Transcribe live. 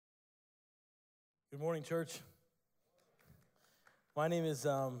Good morning, church. My name is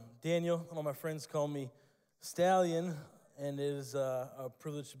Daniel. All my friends call me Stallion, and it is a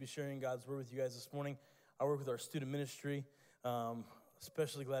privilege to be sharing God's Word with you guys this morning. I work with our student ministry.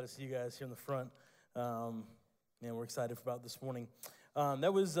 Especially glad to see you guys here in the front. Man, we're excited about this morning.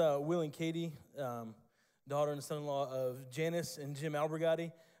 That was Will and Katie, daughter and son-in-law of Janice and Jim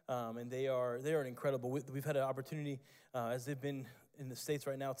Albergati, and they are incredible. We've had an opportunity as they've been in the States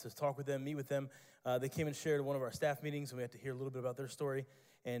right now to talk with them, meet with them. They came and shared one of our staff meetings, and we had to hear a little bit about their story.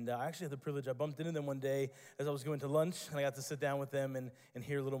 And I actually had the privilege, I bumped into them one day as I was going to lunch, and I got to sit down with them and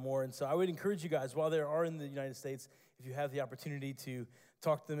hear a little more. And so I would encourage you guys, while they are in the United States, if you have the opportunity to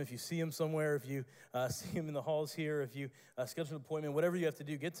talk to them, if you see them somewhere, if you see them in the halls here, if you schedule an appointment, whatever you have to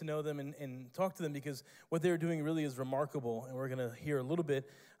do, get to know them and talk to them, because what they're doing really is remarkable. And we're going to hear a little bit,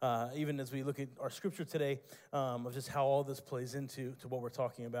 even as we look at our scripture today, of just how all this plays into what we're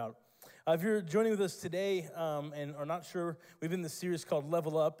talking about. If you're joining with us today and are not sure, we've been in this series called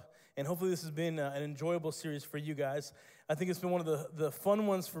Level Up, and hopefully this has been an enjoyable series for you guys. I think it's been one of the fun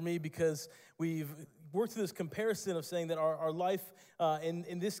ones for me because we've worked through this comparison of saying that our life,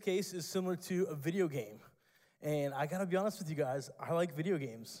 in this case, is similar to a video game. And I got to be honest with you guys, I like video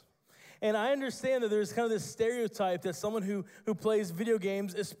games. And I understand that there's kind of this stereotype that someone who plays video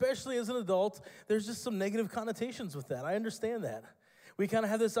games, especially as an adult, there's just some negative connotations with that. I understand that. We kind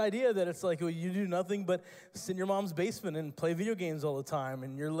of have this idea that it's like, well, you do nothing but sit in your mom's basement and play video games all the time,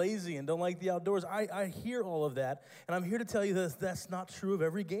 and you're lazy and don't like the outdoors. I hear all of that, and I'm here to tell you that that's not true of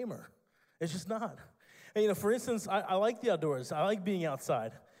every gamer. It's just not. And, for instance, I like the outdoors. I like being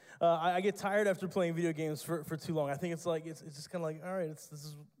outside. I get tired after playing video games for too long. I think it's just kind of like, all right,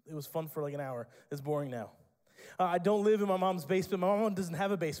 it was fun for like an hour. It's boring now. I don't live in my mom's basement. My mom doesn't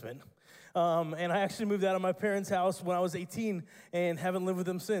have a basement. And I actually moved out of my parents' house when I was 18 and haven't lived with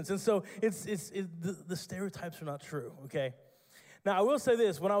them since. And so the stereotypes are not true, okay? Now, I will say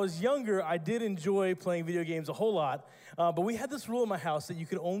this. When I was younger, I did enjoy playing video games a whole lot. But we had this rule in my house that you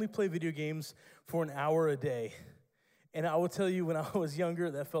could only play video games for an hour a day. And I will tell you, when I was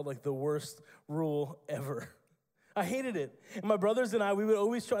younger, that felt like the worst rule ever. I hated it. And my brothers and I, we would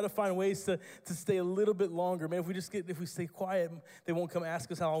always try to find ways to stay a little bit longer. Man, if we stay quiet, they won't come ask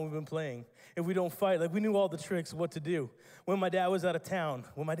us how long we've been playing. If we don't fight, we knew all the tricks of what to do. When my dad was out of town,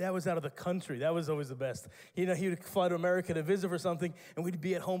 when my dad was out of the country, that was always the best. He would fly to America to visit for something, and we'd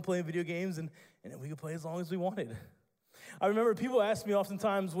be at home playing video games, and we could play as long as we wanted. I remember people ask me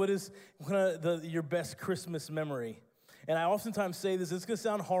oftentimes, what is your best Christmas memory? And I oftentimes say this, it's going to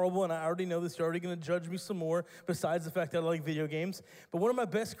sound horrible, and I already know this, you're already going to judge me some more, besides the fact that I like video games. But one of my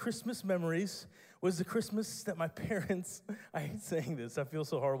best Christmas memories was the Christmas that my parents, I hate saying this, I feel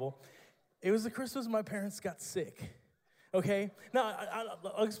so horrible. It was the Christmas my parents got sick, okay? Now,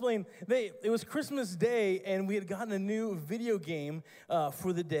 I'll explain. It was Christmas Day, and we had gotten a new video game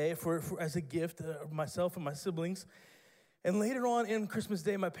for the day, for as a gift, myself and my siblings. And later on in Christmas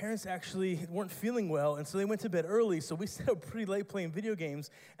Day, my parents actually weren't feeling well, and so they went to bed early, so we stayed up pretty late playing video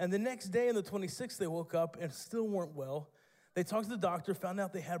games. And the next day, on the 26th, they woke up and still weren't well. They talked to the doctor, found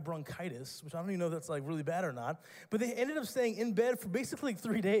out they had bronchitis, which I don't even know if that's really bad or not. But they ended up staying in bed for basically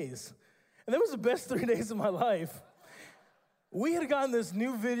 3 days. And that was the best 3 days of my life. We had gotten this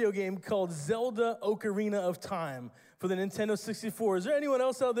new video game called Zelda Ocarina of Time for the Nintendo 64. Is there anyone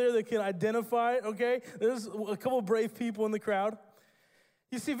else out there that can identify it, okay? There's a couple brave people in the crowd.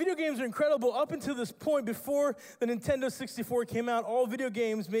 You see, video games are incredible. Up until this point, before the Nintendo 64 came out, all video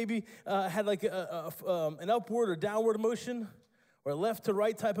games maybe had an upward or downward motion or a left to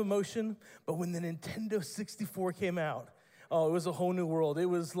right type of motion. But when the Nintendo 64 came out, oh, it was a whole new world. It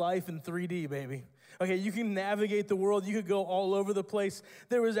was life in 3D, baby. Okay, you can navigate the world. You could go all over the place.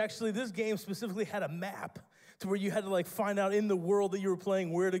 There was actually, this game specifically had a map to where you had to find out in the world that you were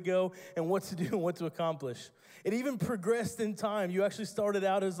playing where to go and what to do and what to accomplish. It even progressed in time. You actually started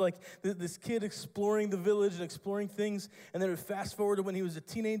out as this kid exploring the village and exploring things, and then it fast forward to when he was a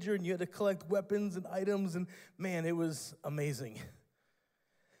teenager and you had to collect weapons and items, and man, it was amazing.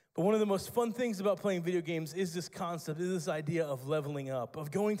 But one of the most fun things about playing video games is this concept, is this idea of leveling up, of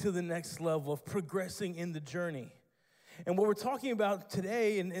going to the next level, of progressing in the journey. And what we're talking about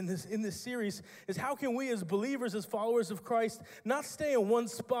today in this series is how can we as believers, as followers of Christ, not stay in one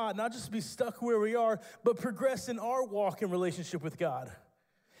spot, not just be stuck where we are, but progress in our walk in relationship with God.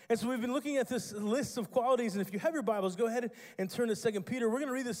 And so we've been looking at this list of qualities, and if you have your Bibles, go ahead and turn to 2 Peter. We're going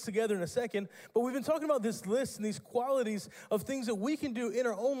to read this together in a second, but we've been talking about this list and these qualities of things that we can do in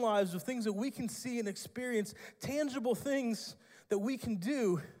our own lives, of things that we can see and experience, tangible things that we can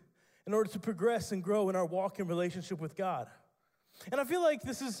do in order to progress and grow in our walk in relationship with God. And I feel like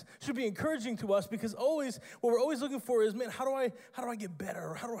should be encouraging to us because always, what we're always looking for is, man, how do I get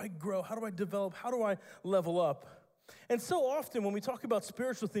better? How do I grow? How do I develop? How do I level up? And so often when we talk about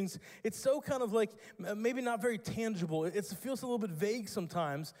spiritual things, it's so kind of like maybe not very tangible. It feels a little bit vague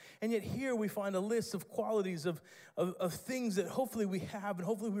sometimes. And yet here we find a list of qualities of things that hopefully we have and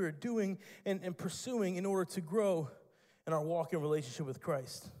hopefully we are doing and pursuing in order to grow in our walk and relationship with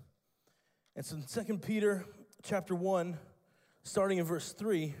Christ. And so in 2 Peter chapter 1, starting in verse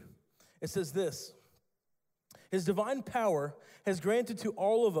 3, it says this: His divine power has granted to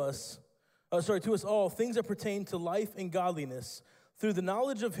us all things that pertain to life and godliness through the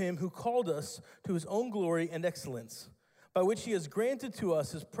knowledge of him who called us to his own glory and excellence, by which he has granted to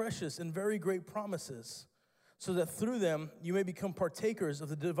us his precious and very great promises, so that through them you may become partakers of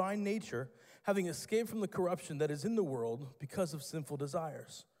the divine nature, having escaped from the corruption that is in the world because of sinful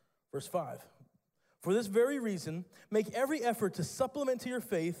desires. Verse 5, for this very reason, make every effort to supplement to your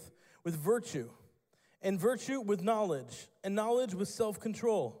faith with virtue, and virtue with knowledge, and knowledge with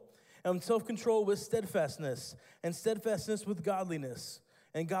self-control, and self-control with steadfastness, and steadfastness with godliness,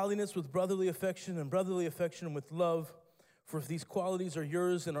 and godliness with brotherly affection, and brotherly affection with love. For if these qualities are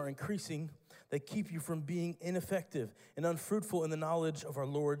yours and are increasing, they keep you from being ineffective and unfruitful in the knowledge of our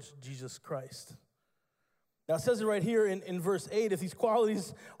Lord Jesus Christ. Now, it says it right here in verse 8, if these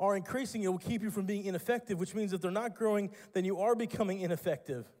qualities are increasing, it will keep you from being ineffective, which means if they're not growing, then you are becoming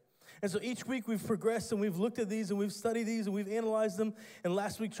ineffective. And so each week we've progressed and we've looked at these and we've studied these and we've analyzed them. And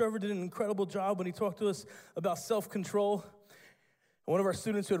last week, Trevor did an incredible job when he talked to us about self-control. One of our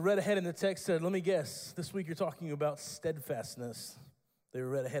students who had read ahead in the text said, let me guess, this week you're talking about steadfastness. They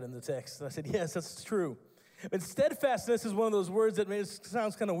read ahead in the text. And I said, yes, that's true. But steadfastness is one of those words that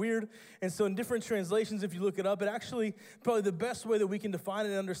sounds kind of weird. And so in different translations, if you look it up, it actually, probably the best way that we can define it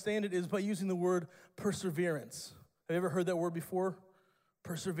and understand it is by using the word perseverance. Have you ever heard that word before?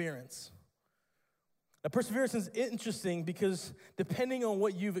 Perseverance. Now, perseverance is interesting because depending on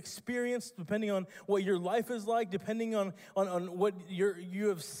what you've experienced, depending on what your life is like, depending on what you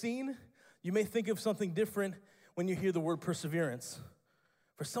have seen, you may think of something different when you hear the word perseverance.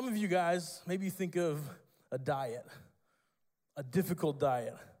 For some of you guys, maybe you think of a diet, a difficult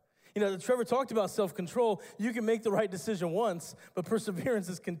diet. You know, Trevor talked about self-control. You can make the right decision once, but perseverance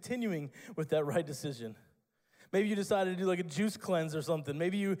is continuing with that right decision. Maybe you decided to do like a juice cleanse or something.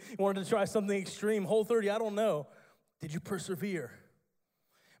 Maybe you wanted to try something extreme, Whole30, I don't know. Did you persevere?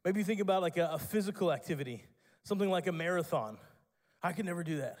 Maybe you think about like a physical activity, something like a marathon. I could never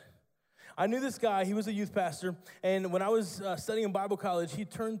do that. I knew this guy, he was a youth pastor, and when I was studying in Bible college, he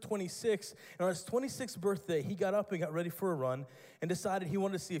turned 26, and on his 26th birthday, he got up and got ready for a run and decided he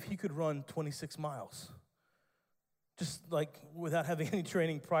wanted to see if he could run 26 miles, just like without having any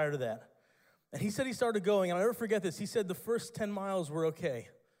training prior to that. And he said he started going, and I'll never forget this. He said the first 10 miles were okay.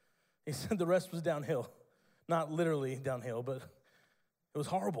 He said the rest was downhill. Not literally downhill, but it was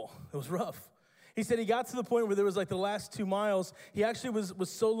horrible. It was rough. He said he got to the point where there was like the last 2 miles, he actually was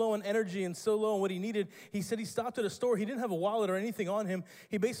so low on energy and so low on what he needed. He said he stopped at a store. He didn't have a wallet or anything on him.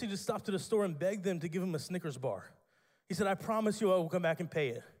 He basically just stopped at a store and begged them to give him a Snickers bar. He said, I promise you I will come back and pay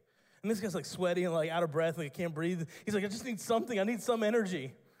it. And this guy's like sweaty and like out of breath, like he can't breathe. He's like, I just need something. I need some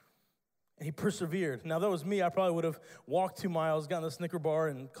energy. And he persevered. Now, if that was me, I probably would have walked 2 miles, gotten the Snicker bar,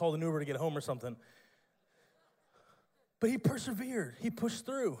 and called an Uber to get home or something. But he persevered. He pushed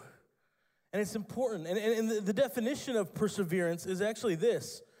through. And it's important. And the definition of perseverance is actually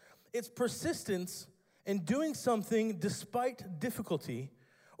this. It's persistence in doing something despite difficulty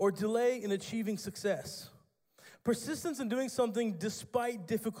or delay in achieving success. Persistence in doing something despite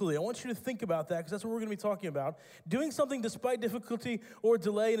difficulty. I want you to think about that because that's what we're going to be talking about. Doing something despite difficulty or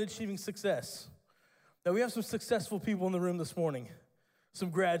delay in achieving success. Now, we have some successful people in the room this morning, some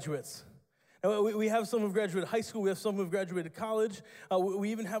graduates. Now, we have some who've graduated high school. We have some who've graduated college.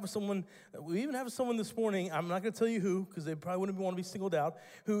 We even have someone this morning, I'm not going to tell you who because they probably wouldn't want to be singled out,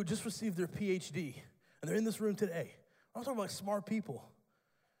 who just received their PhD. And they're in this room today. I'm talking about smart people.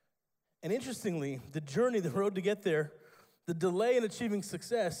 And interestingly, the journey, the road to get there, the delay in achieving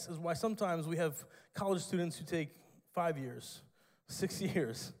success is why sometimes we have college students who take 5 years, 6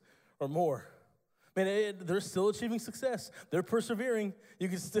 years, or more. Man, they're still achieving success. They're persevering. You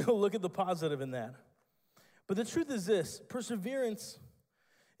can still look at the positive in that. But the truth is this, perseverance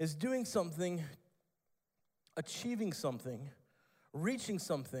is doing something, achieving something, reaching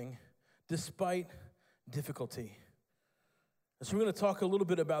something despite difficulty. So we're going to talk a little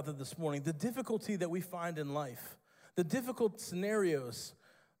bit about that this morning. The difficulty that we find in life, the difficult scenarios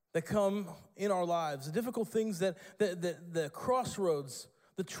that come in our lives, the difficult things the crossroads,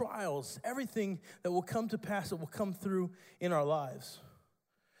 the trials, everything that will come to pass, that will come through in our lives.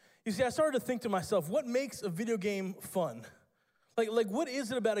 You see, I started to think to myself, what makes a video game fun? Like what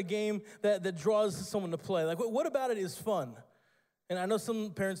is it about a game that draws someone to play? Like, what about it is fun? And I know some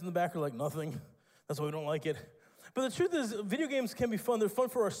parents in the back are like, nothing. That's why we don't like it. But the truth is, video games can be fun. They're fun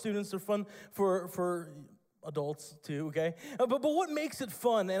for our students. They're fun for adults too, okay? But what makes it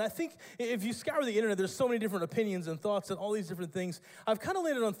fun? And I think if you scour the internet, there's so many different opinions and thoughts and all these different things. I've kind of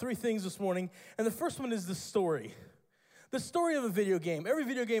landed on three things this morning. And the first one is the story. The story of a video game. Every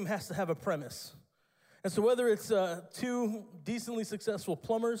video game has to have a premise. And so whether it's two decently successful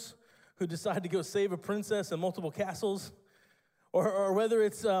plumbers who decide to go save a princess and multiple castles, or whether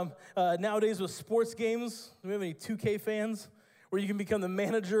it's nowadays with sports games, do we have any 2K fans? Where you can become the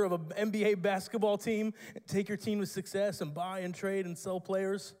manager of an NBA basketball team, take your team to success and buy and trade and sell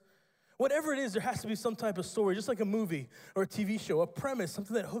players. Whatever it is, there has to be some type of story, just like a movie or a TV show, a premise,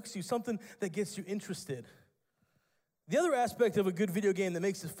 something that hooks you, something that gets you interested. The other aspect of a good video game that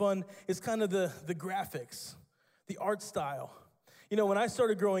makes it fun is kind of the graphics, the art style. You know, when I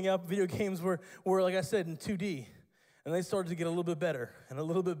started growing up, video games were, like I said, in 2D. And they started to get a little bit better and a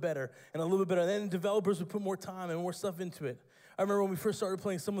little bit better and a little bit better. And then developers would put more time and more stuff into it. I remember when we first started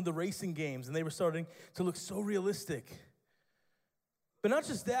playing some of the racing games, and they were starting to look so realistic. But not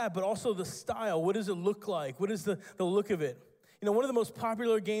just that, but also the style. What does it look like? What is the look of it? You know, one of the most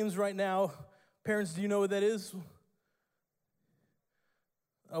popular games right now, parents, do you know what that is?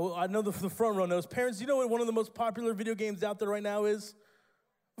 Oh, I know the front row knows. Parents, do you know what one of the most popular video games out there right now is?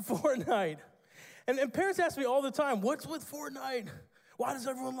 Fortnite. And parents ask me all the time, what's with Fortnite? Why does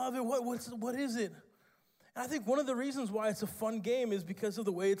everyone love it? What is it? And I think one of the reasons why it's a fun game is because of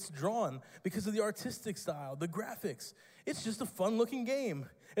the way it's drawn, because of the artistic style, the graphics. It's just a fun-looking game.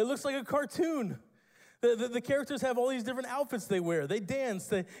 It looks like a cartoon. The characters have all these different outfits they wear. They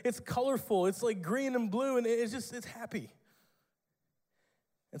dance. It's colorful. It's like green and blue, and it's happy.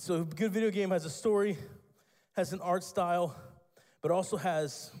 And so a good video game has a story, has an art style, but also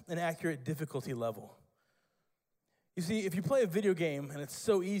has an accurate difficulty level. You see, if you play a video game and it's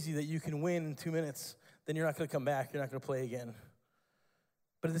so easy that you can win in 2 minutes, then you're not going to come back, you're not going to play again.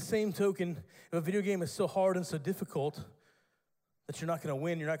 But at the same token, if a video game is so hard and so difficult that you're not going to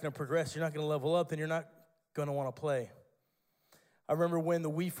win, you're not going to progress, you're not going to level up, then you're not going to want to play. I remember when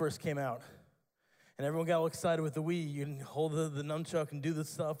the Wii first came out, and everyone got all excited with the Wii. You can hold the nunchuck and do this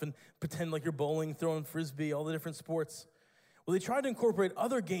stuff and pretend like you're bowling, throwing frisbee, all the different sports. Well, they tried to incorporate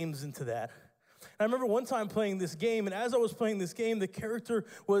other games into that. And I remember one time playing this game, and as I was playing this game, the character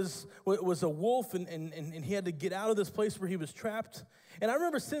was a wolf, and he had to get out of this place where he was trapped. And I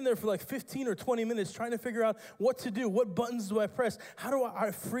remember sitting there for like 15 or 20 minutes trying to figure out what to do. What buttons do I press? How do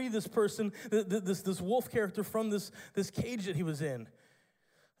I free this person, this wolf character from this cage that he was in?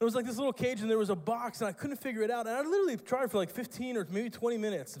 It was like this little cage, and there was a box, and I couldn't figure it out. And I literally tried for like 15 or maybe 20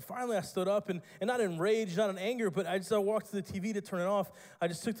 minutes. And finally, I stood up, and not in rage, not in anger, but I walked to the TV to turn it off. I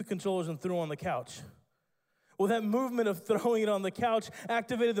just took the controllers and threw them on the couch. Well, that movement of throwing it on the couch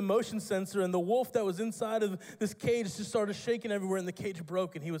activated the motion sensor, and the wolf that was inside of this cage just started shaking everywhere, and the cage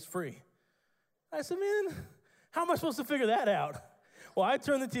broke, and he was free. I said, man, how am I supposed to figure that out? Well, I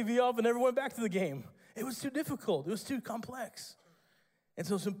turned the TV off and never went back to the game. It was too difficult. It was too complex. And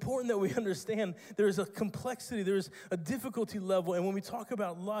so it's important that we understand there is a complexity, there is a difficulty level. And when we talk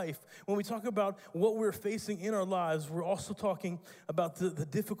about life, when we talk about what we're facing in our lives, we're also talking about the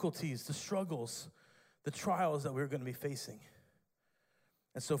difficulties, the struggles, the trials that we're going to be facing.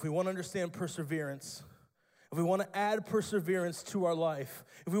 And so if we want to understand perseverance, if we want to add perseverance to our life,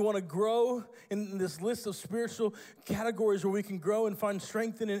 if we want to grow in this list of spiritual categories where we can grow and find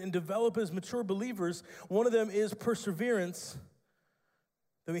strength in it and develop as mature believers, one of them is perseverance.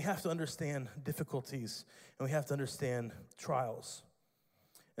 Then we have to understand difficulties, and we have to understand trials.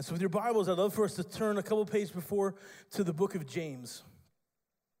 And so with your Bibles, I'd love for us to turn a couple pages before to the book of James.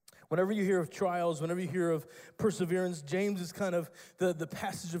 Whenever you hear of trials, whenever you hear of perseverance, James is kind of the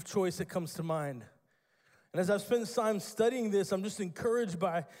passage of choice that comes to mind. And as I've spent time studying this, I'm just encouraged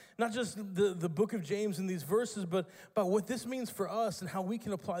by not just the book of James and these verses, but by what this means for us and how we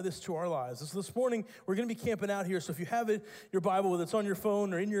can apply this to our lives. And so this morning, we're going to be camping out here. So if you have it, your Bible, whether it's on your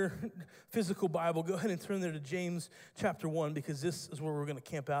phone or in your physical Bible, go ahead and turn there to James chapter 1, because this is where we're going to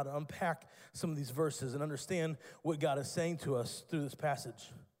camp out and unpack some of these verses and understand what God is saying to us through this passage.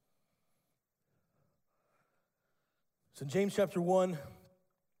 So James chapter 1,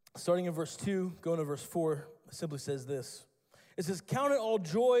 starting in verse 2, going to verse 4, it simply says this. It says, "Count it all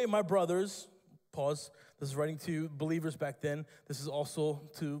joy, my brothers." Pause. This is writing to believers back then. This is also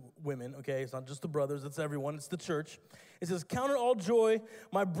to women, okay? It's not just the brothers, it's everyone. It's the church. It says, count it all joy,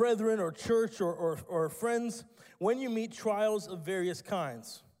 my brethren, or church, or friends, when you meet trials of various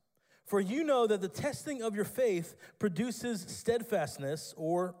kinds. For you know that the testing of your faith produces steadfastness,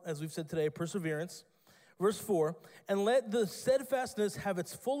 or, as we've said today, perseverance. Verse 4, and let the steadfastness have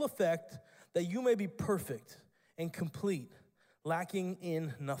its full effect, that you may be perfect and complete, lacking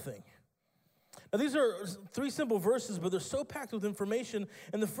in nothing. Now, these are 3 simple verses, but they're so packed with information.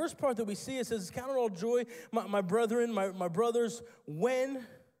 And the first part that we see, it says, count it all joy, my brethren, my brothers, when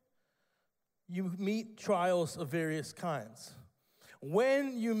you meet trials of various kinds.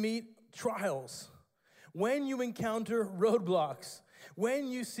 When you meet trials, when you encounter roadblocks, when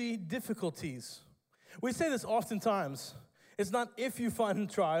you see difficulties. We say this oftentimes. It's not if you find a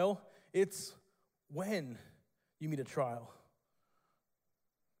trial, it's when you meet a trial.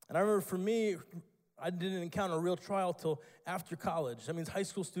 And I remember for me, I didn't encounter a real trial till after college. That means high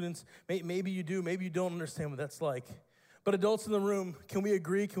school students, maybe you do, maybe you don't understand what that's like. But adults in the room, can we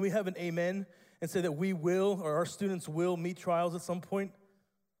agree? Can we have an amen and say that we will, or our students will meet trials at some point?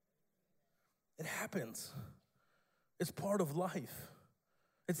 It happens. It's part of life.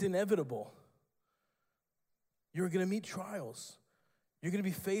 It's inevitable. You're going to meet trials. You're going to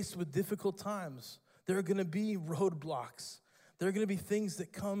be faced with difficult times. There are going to be roadblocks. There are going to be things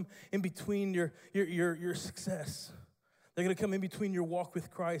that come in between your success. They're going to come in between your walk with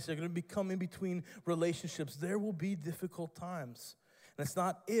Christ. They're going to come in between relationships. There will be difficult times. And it's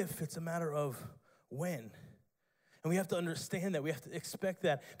not if, it's a matter of when. And we have to understand that. We have to expect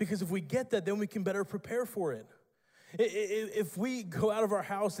that. Because if we get that, then we can better prepare for it. If we go out of our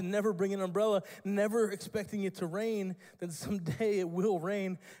house and never bring an umbrella, never expecting it to rain, then someday it will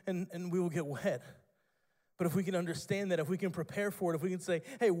rain and we will get wet. But if we can understand that, if we can prepare for it, if we can say,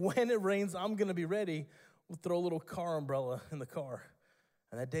 hey, when it rains, I'm going to be ready, we'll throw a little car umbrella in the car.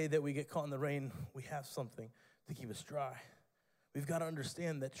 And that day that we get caught in the rain, we have something to keep us dry. We've got to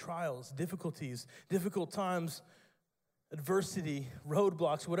understand that trials, difficulties, difficult times, adversity,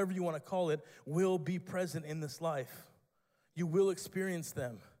 roadblocks, whatever you want to call it, will be present in this life. You will experience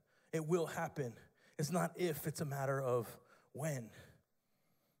them. It will happen. It's not if, it's a matter of when.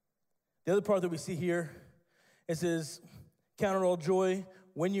 The other part that we see here, it says, count it all joy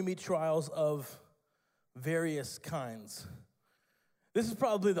when you meet trials of various kinds. This is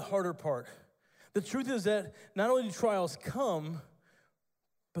probably the harder part. The truth is that not only do trials come,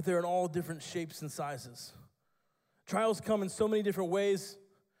 but they're in all different shapes and sizes. Trials come in so many different ways.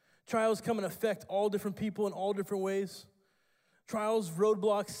 Trials come and affect all different people in all different ways. Trials,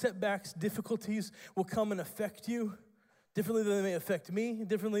 roadblocks, setbacks, difficulties will come and affect you differently than they may affect me,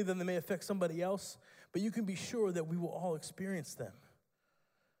 differently than they may affect somebody else. But you can be sure that we will all experience them.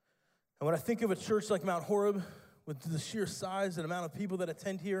 And when I think of a church like Mount Horeb, with the sheer size and amount of people that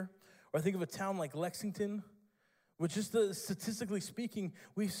attend here, or I think of a town like Lexington, which just statistically speaking,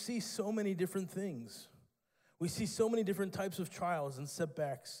 we see so many different things. We see so many different types of trials and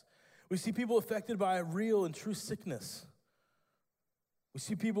setbacks. We see people affected by real and true sickness. We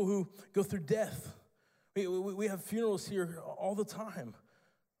see people who go through death. We have funerals here all the time.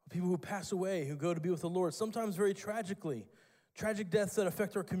 People who pass away, who go to be with the Lord, sometimes very tragically. Tragic deaths that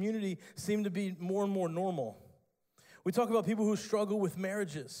affect our community seem to be more and more normal. We talk about people who struggle with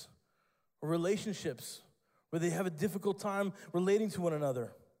marriages or relationships where they have a difficult time relating to one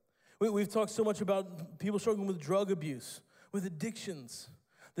another. We've talked so much about people struggling with drug abuse, with addictions.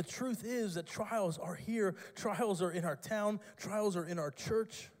 The truth is that trials are here. Trials are in our town. Trials are in our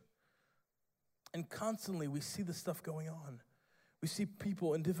church. And constantly we see this stuff going on. We see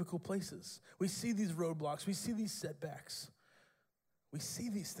people in difficult places. We see these roadblocks. We see these setbacks. We see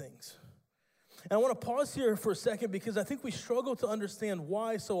these things. And I want to pause here for a second because I think we struggle to understand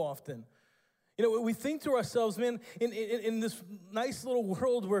why so often. You know, we think to ourselves, man, in this nice little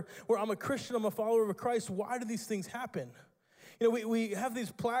world where I'm a Christian, I'm a follower of Christ, why do these things happen? You know, we have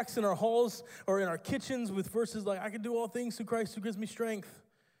these plaques in our halls or in our kitchens with verses like, I can do all things through Christ who gives me strength.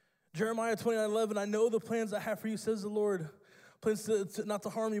 Jeremiah 29:11, I know the plans I have for you, says the Lord. Plans not to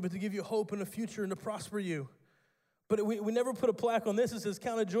harm you, but to give you hope in a future and to prosper you. But we never put a plaque on this that says,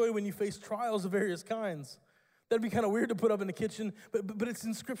 count it joy when you face trials of various kinds. That'd be kind of weird to put up in the kitchen, but it's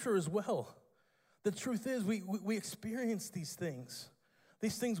in Scripture as well. The truth is we experience these things.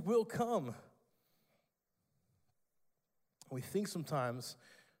 These things will come. We think sometimes,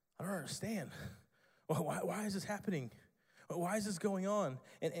 I don't understand. Why is this happening? Why is this going on?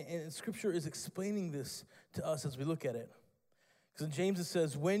 And Scripture is explaining this to us as we look at it. Because in James it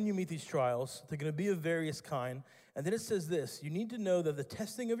says, when you meet these trials, they're going to be of various kind. And then it says this, you need to know that the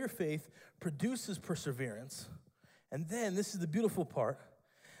testing of your faith produces perseverance. And then, this is the beautiful part,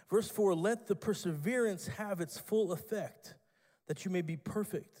 Verse 4, let the perseverance have its full effect, that you may be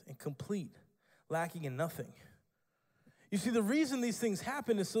perfect and complete, lacking in nothing. You see, the reason these things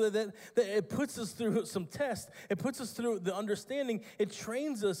happen is so that it puts us through some tests. It puts us through the understanding. It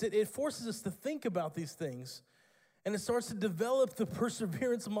trains us. It forces us to think about these things. And it starts to develop the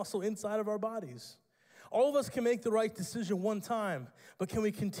perseverance muscle inside of our bodies. All of us can make the right decision one time, but can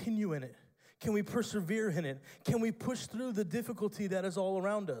we continue in it? Can we persevere in it? Can we push through the difficulty that is all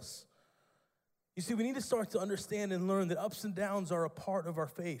around us? You see, we need to start to understand and learn that ups and downs are a part of our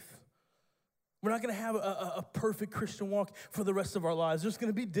faith. We're not going to have a perfect Christian walk for the rest of our lives. There's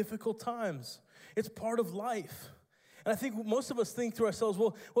going to be difficult times. It's part of life. And I think most of us think to ourselves,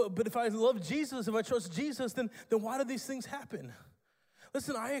 well, but if I love Jesus, if I trust Jesus, then why do these things happen?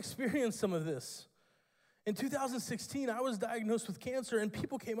 Listen, I experienced some of this. In 2016, I was diagnosed with cancer, and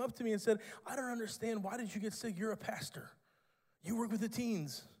people came up to me and said, I don't understand. Why did you get sick? You're a pastor. You work with the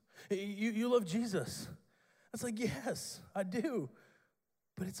teens. You love Jesus. I was like, yes, I do.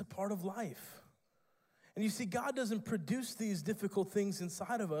 But it's a part of life. And you see, God doesn't produce these difficult things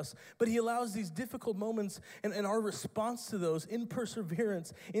inside of us, but he allows these difficult moments and our response to those in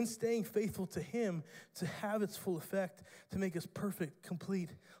perseverance, in staying faithful to him, to have its full effect, to make us perfect, complete,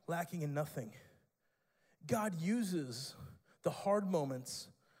 lacking in nothing. God uses the hard moments,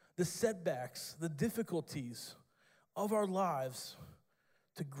 the setbacks, the difficulties of our lives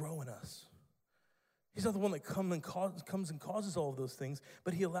to grow in us. He's not the one that comes and causes all of those things,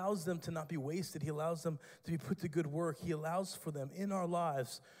 but he allows them to not be wasted. He allows them to be put to good work. He allows for them in our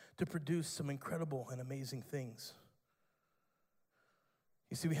lives to produce some incredible and amazing things.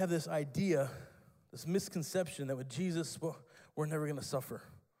 You see, we have this idea, this misconception that with Jesus, well, we're never going to suffer.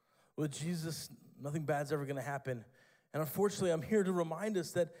 With Jesus, nothing bad's ever going to happen. And unfortunately, I'm here to remind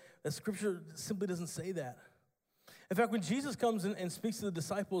us that Scripture simply doesn't say that. In fact, when Jesus comes and speaks to the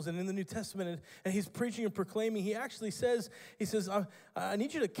disciples and in the New Testament and he's preaching and proclaiming, he actually says, I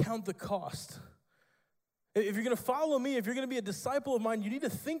need you to count the cost. If you're going to follow me, if you're going to be a disciple of mine, you need to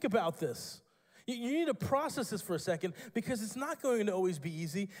think about this. You need to process this for a second because it's not going to always be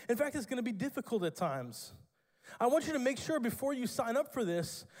easy. In fact, it's going to be difficult at times. I want you to make sure before you sign up for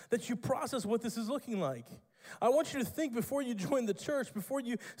this that you process what this is looking like. I want you to think before you join the church, before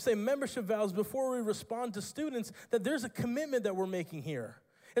you say membership vows, before we respond to students, that there's a commitment that we're making here.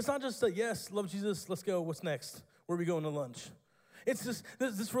 It's not just a, yes, love Jesus, let's go, what's next? Where are we going to lunch? It's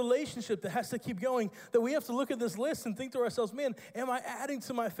this relationship that has to keep going, that we have to look at this list and think to ourselves, man, am I adding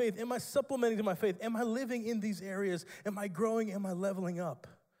to my faith? Am I supplementing to my faith? Am I living in these areas? Am I growing? Am I leveling up?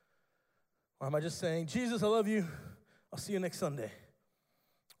 Or am I just saying, Jesus, I love you. I'll see you next Sunday?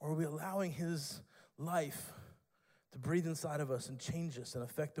 Or are we allowing his life to breathe inside of us and change us and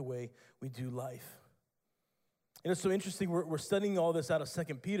affect the way we do life? And it's so interesting. We're studying all this out of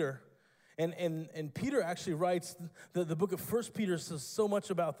 2 Peter. And Peter actually writes, the book of 1 Peter says so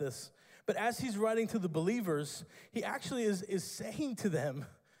much about this. But as he's writing to the believers, he actually is saying to them,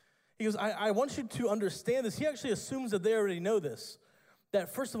 he goes, I want you to understand this. He actually assumes that they already know this.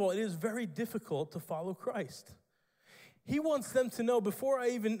 That first of all, it is very difficult to follow Christ. He wants them to know, before I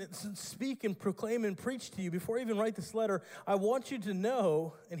even speak and proclaim and preach to you, before I even write this letter, I want you to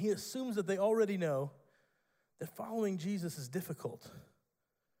know, and he assumes that they already know, that following Jesus is difficult.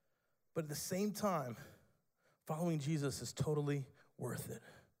 But at the same time, following Jesus is totally worth it.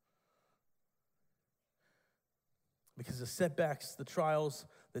 Because the setbacks, the trials,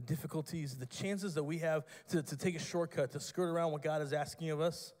 the difficulties, the chances that we have to take a shortcut, to skirt around what God is asking of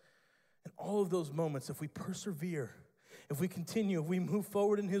us, and all of those moments, if we persevere, if we continue, if we move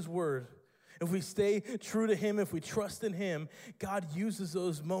forward in his word, if we stay true to him, if we trust in him, God uses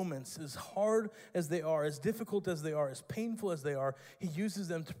those moments, as hard as they are, as difficult as they are, as painful as they are, he uses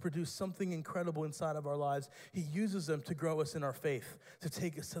them to produce something incredible inside of our lives. He uses them to grow us in our faith, to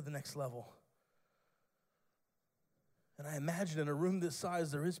take us to the next level. And I imagine in a room this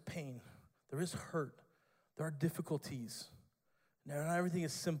size, there is pain, there is hurt, there are difficulties. Now, not everything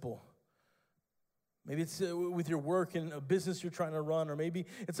is simple. Maybe it's with your work and a business you're trying to run, or maybe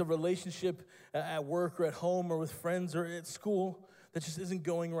it's a relationship at work or at home or with friends or at school that just isn't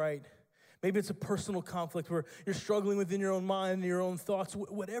going right. Maybe it's a personal conflict where you're struggling within your own mind and your own thoughts.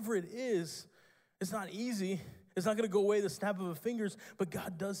 Whatever it is, it's not easy. It's not going to go away the snap of a fingers, but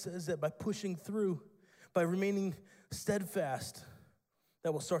God does says that by pushing through, by remaining steadfast,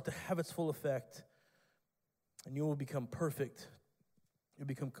 that will start to have its full effect, and you will become perfect. You'll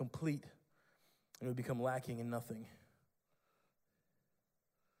become complete. And it would become lacking in nothing.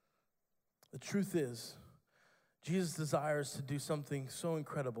 The truth is, Jesus desires to do something so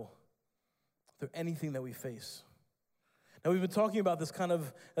incredible through anything that we face. Now, we've been talking about this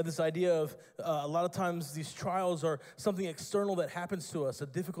this idea of a lot of times these trials are something external that happens to us, a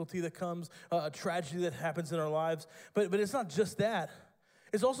difficulty that comes, a tragedy that happens in our lives. But it's not just that.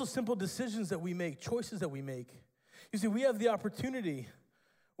 It's also simple decisions that we make, choices that we make. You see, we have the opportunity.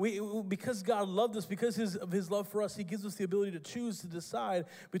 Because God loved us, because of his love for us, he gives us the ability to choose to decide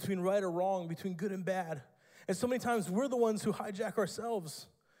between right or wrong, between good and bad. And so many times we're the ones who hijack ourselves.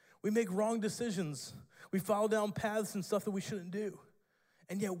 We make wrong decisions. We follow down paths and stuff that we shouldn't do.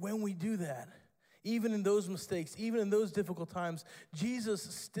 And yet when we do that, even in those mistakes, even in those difficult times, Jesus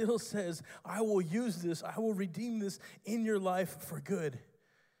still says, I will use this, I will redeem this in your life for good.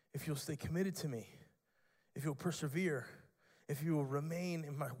 If you'll stay committed to me, if you'll persevere, if you will remain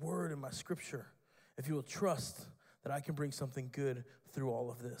in my word and my scripture, if you will trust that I can bring something good through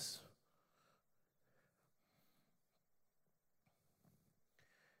all of this.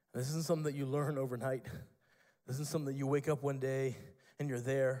 This isn't something that you learn overnight. This isn't something that you wake up one day and you're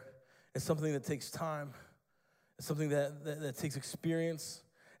there. It's something that takes time. It's something that takes experience.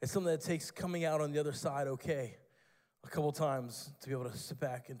 It's something that takes coming out on the other side okay a couple times to be able to sit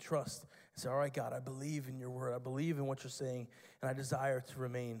back and trust and say, all right, God, I believe in your word. I believe in what you're saying, and I desire to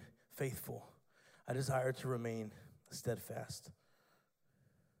remain faithful. I desire to remain steadfast.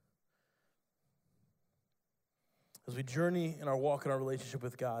 As we journey in our walk in our relationship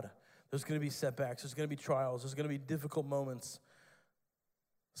with God, there's going to be setbacks, there's going to be trials, there's going to be difficult moments.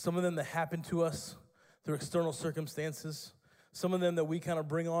 Some of them that happen to us through external circumstances, some of them that we kind of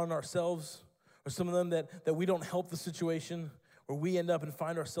bring on ourselves, or some of them that we don't help the situation, where we end up and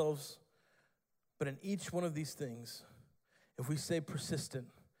find ourselves. But in each one of these things, if we stay persistent,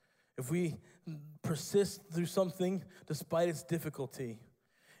 if we persist through something despite its difficulty,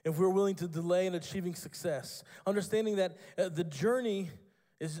 if we're willing to delay in achieving success, understanding that the journey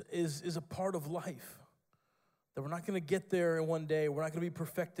is a part of life, that we're not going to get there in one day, we're not going to be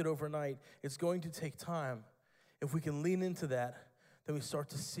perfected overnight, it's going to take time. If we can lean into that, then we start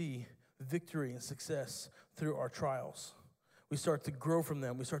to see victory and success through our trials. We start to grow from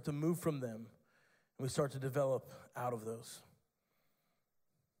them, we start to move from them, and we start to develop out of those.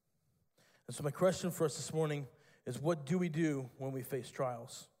 And so my question for us this morning is, what do we do when we face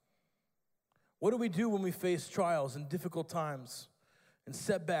trials? What do we do when we face trials and difficult times and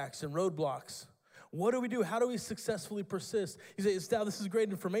setbacks and roadblocks? What do we do? How do we successfully persist? You say, Estelle, this is great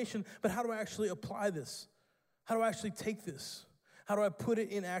information, but how do I actually apply this? How do I actually take this? How do I put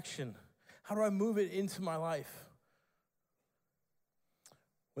it in action? How do I move it into my life?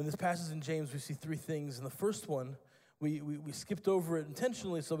 When this passage in James, we see three things. And the first one, we skipped over it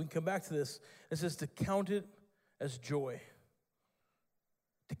intentionally so we can come back to this. It says to count it as joy.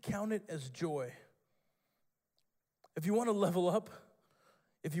 To count it as joy. If you want to level up,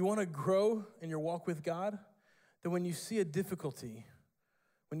 if you want to grow in your walk with God, then when you see a difficulty,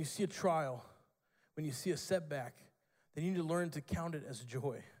 when you see a trial, when you see a setback, then you need to learn to count it as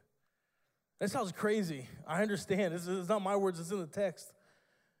joy. That sounds crazy. I understand. It's not my words, it's in the text.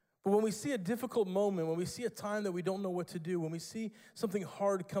 But when we see a difficult moment, when we see a time that we don't know what to do, when we see something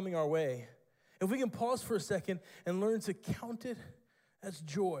hard coming our way, if we can pause for a second and learn to count it as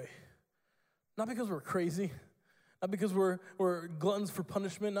joy, not because we're crazy, not because we're gluttons for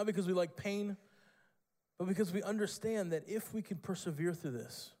punishment, not because we like pain, but because we understand that if we can persevere through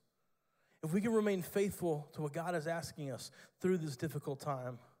this, if we can remain faithful to what God is asking us through this difficult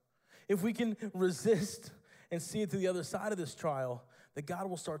time, if we can resist and see it to the other side of this trial, that God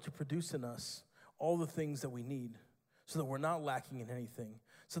will start to produce in us all the things that we need so that we're not lacking in anything,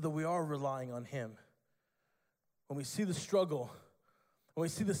 so that we are relying on him. When we see the struggle, when we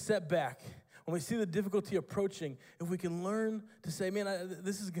see the setback, when we see the difficulty approaching, if we can learn to say, man,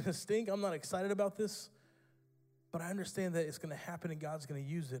 this is going to stink, I'm not excited about this, but I understand that it's going to happen and God's going to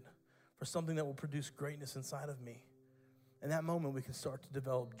use it for something that will produce greatness inside of me. In that moment, we can start to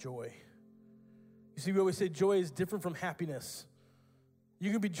develop joy. You see, we always say joy is different from happiness.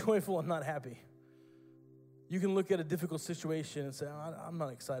 You can be joyful and not happy. You can look at a difficult situation and say, I'm not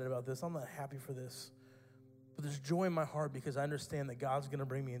excited about this. I'm not happy for this. But there's joy in my heart because I understand that God's going to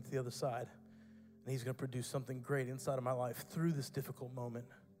bring me into the other side. And he's going to produce something great inside of my life through this difficult moment.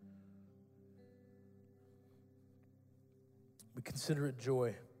 We consider it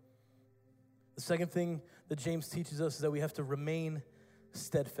joy. The second thing that James teaches us is that we have to remain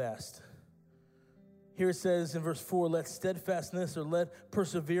steadfast. Here it says in verse 4, let steadfastness or let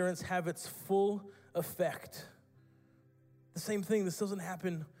perseverance have its full effect. The same thing, this doesn't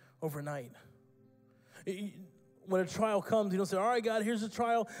happen overnight. When a trial comes, you don't say, all right, God, here's a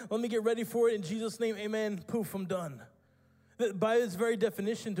trial. Let me get ready for it. In Jesus' name, amen. Poof, I'm done. That by its very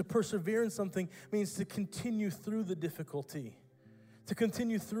definition, to persevere in something means to continue through the difficulty, to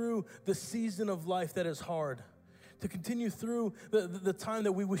continue through the season of life that is hard, to continue through the time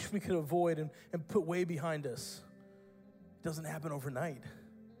that we wish we could avoid and put way behind us. It doesn't happen overnight.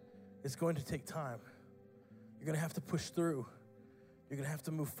 It's going to take time. You're going to have to push through. You're going to have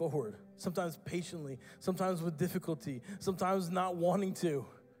to move forward, sometimes patiently, sometimes with difficulty, sometimes not wanting to.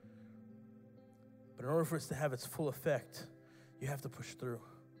 But in order for it to have its full effect, you have to push through.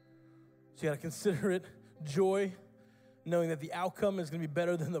 So you got to consider it joy, knowing that the outcome is going to be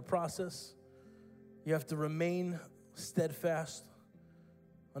better than the process. You have to remain steadfast,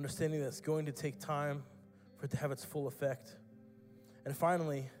 understanding that it's going to take time for it to have its full effect. And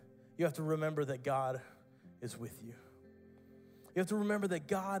finally, you have to remember that God is with you. You have to remember that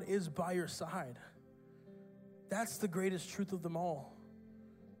God is by your side. That's the greatest truth of them all.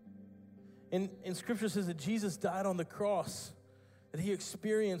 In Scripture says that Jesus died on the cross, that he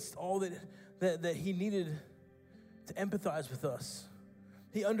experienced all that he needed to empathize with us.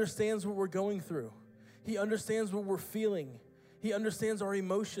 He understands what we're going through. He understands what we're feeling. He understands our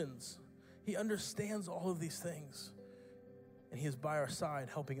emotions. He understands all of these things. And he is by our side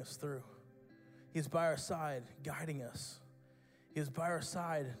helping us through. He is by our side guiding us. He is by our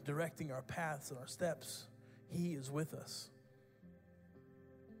side directing our paths and our steps. He is with us.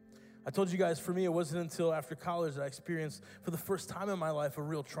 I told you guys, for me, it wasn't until after college that I experienced, for the first time in my life, a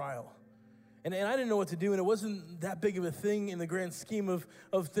real trial. And I didn't know what to do, and it wasn't that big of a thing in the grand scheme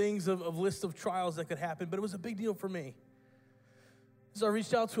of things, of list of trials that could happen, but it was a big deal for me. So I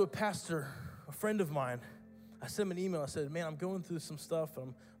reached out to a pastor, a friend of mine. I sent him an email. I said, man, I'm going through some stuff.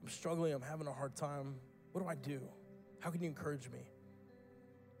 I'm struggling. I'm having a hard time. What do I do? How can you encourage me?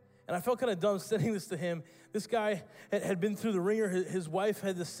 And I felt kind of dumb sending this to him. This guy had been through the ringer. His wife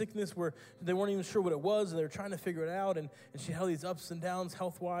had this sickness where they weren't even sure what it was, and they were trying to figure it out, and she had all these ups and downs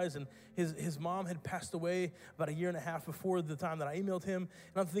health-wise, and his mom had passed away about a year and a half before the time that I emailed him.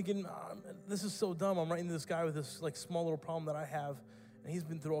 And I'm thinking, this is so dumb. I'm writing to this guy with this like small little problem that I have, and he's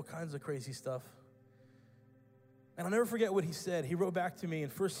been through all kinds of crazy stuff. And I'll never forget what he said. He wrote back to me,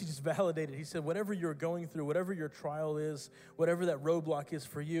 and first he just validated. He said, whatever you're going through, whatever your trial is, whatever that roadblock is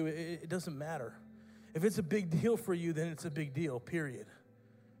for you, it doesn't matter. If it's a big deal for you, then it's a big deal, period.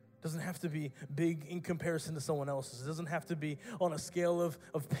 It doesn't have to be big in comparison to someone else's. It doesn't have to be on a scale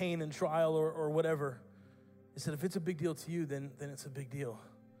of pain and trial or whatever. He said, if it's a big deal to you, then it's a big deal.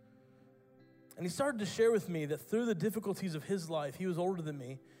 And he started to share with me that through the difficulties of his life, he was older than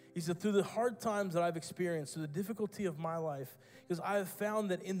me. He said, through the hard times that I've experienced, through the difficulty of my life, because I have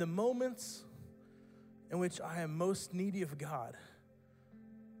found that in the moments in which I am most needy of God,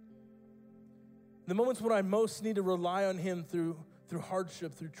 the moments when I most need to rely on him through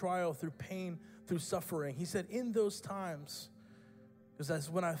hardship, through trial, through pain, through suffering, he said, in those times, because that's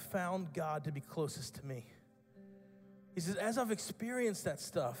when I found God to be closest to me. He says, as I've experienced that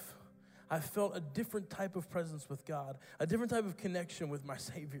stuff, I felt a different type of presence with God, a different type of connection with my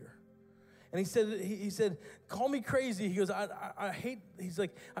Savior. And he said, call me crazy. He goes,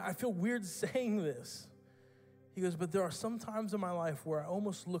 I feel weird saying this. He goes, but there are some times in my life where I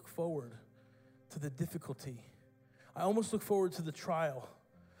almost look forward to the difficulty. I almost look forward to the trial.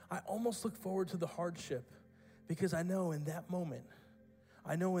 I almost look forward to the hardship, because I know in that moment,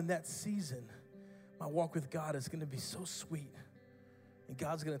 I know in that season, my walk with God is going to be so sweet. And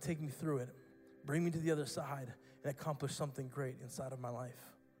God's going to take me through it, bring me to the other side, and accomplish something great inside of my life.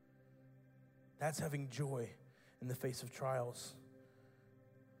 That's having joy in the face of trials.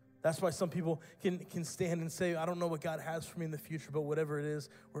 That's why some people can stand and say, I don't know what God has for me in the future, but whatever it is,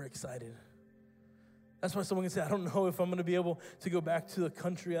 we're excited. That's why someone can say, I don't know if I'm going to be able to go back to the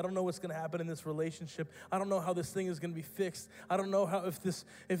country. I don't know what's going to happen in this relationship. I don't know how this thing is going to be fixed. I don't know how if this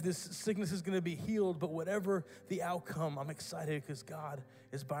sickness is going to be healed. But whatever the outcome, I'm excited because God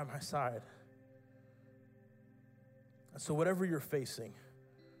is by my side. And so whatever you're facing,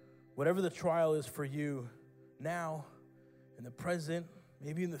 whatever the trial is for you now, in the present,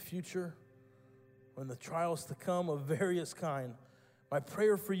 maybe in the future, or in the trials to come of various kind, my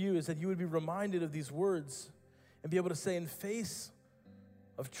prayer for you is that you would be reminded of these words and be able to say, in face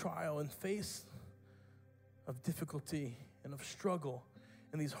of trial, in face of difficulty and of struggle,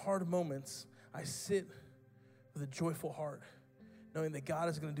 in these hard moments, I sit with a joyful heart, knowing that God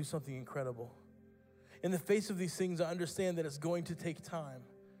is going to do something incredible. In the face of these things, I understand that it's going to take time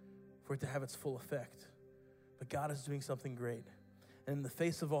for it to have its full effect. But God is doing something great. And in the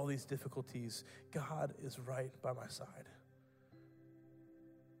face of all these difficulties, God is right by my side.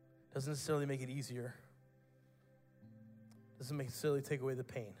 Doesn't necessarily make it easier. Doesn't necessarily take away the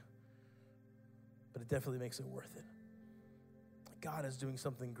pain. But it definitely makes it worth it. God is doing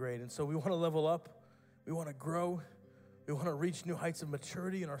something great. And so we want to level up. We want to grow. We want to reach new heights of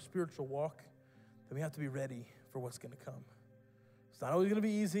maturity in our spiritual walk. Then we have to be ready for what's going to come. It's not always going to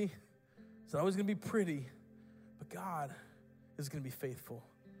be easy. It's not always going to be pretty. But God is going to be faithful.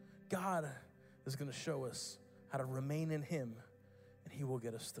 God is going to show us how to remain in him, and he will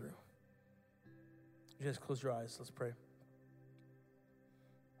get us through. You guys close your eyes. Let's pray.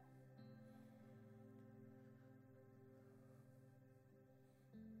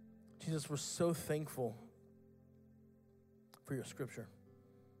 Jesus, we're so thankful for your scripture.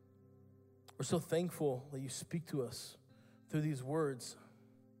 We're so thankful that you speak to us through these words.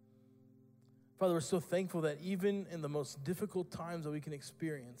 Father, we're so thankful that even in the most difficult times that we can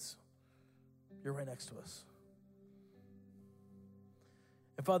experience, you're right next to us.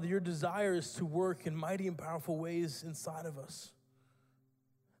 And Father, your desire is to work in mighty and powerful ways inside of us.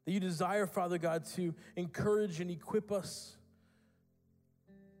 That you desire, Father God, to encourage and equip us,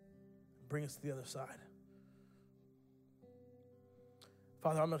 and bring us to the other side.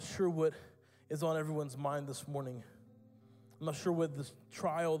 Father, I'm not sure what is on everyone's mind this morning. I'm not sure what the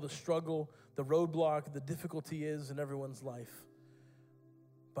trial, the struggle, the roadblock, the difficulty is in everyone's life.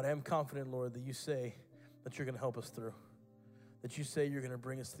 But I am confident, Lord, that you say that you're going to help us through. That you say you're going to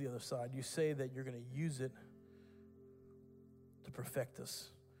bring us to the other side. You say that you're going to use it to perfect us,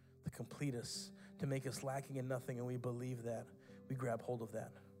 to complete us, to make us lacking in nothing, and we believe that. We grab hold of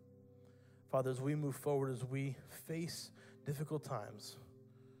that. Father, as we move forward, as we face difficult times,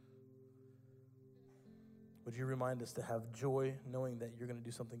 would you remind us to have joy knowing that you're going to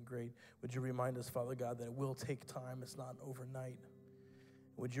do something great? Would you remind us, Father God, that it will take time. It's not overnight.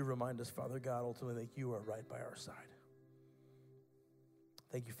 Would you remind us, Father God, ultimately that you are right by our side?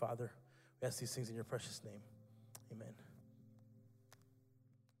 Thank you, Father. We ask these things in your precious name. Amen.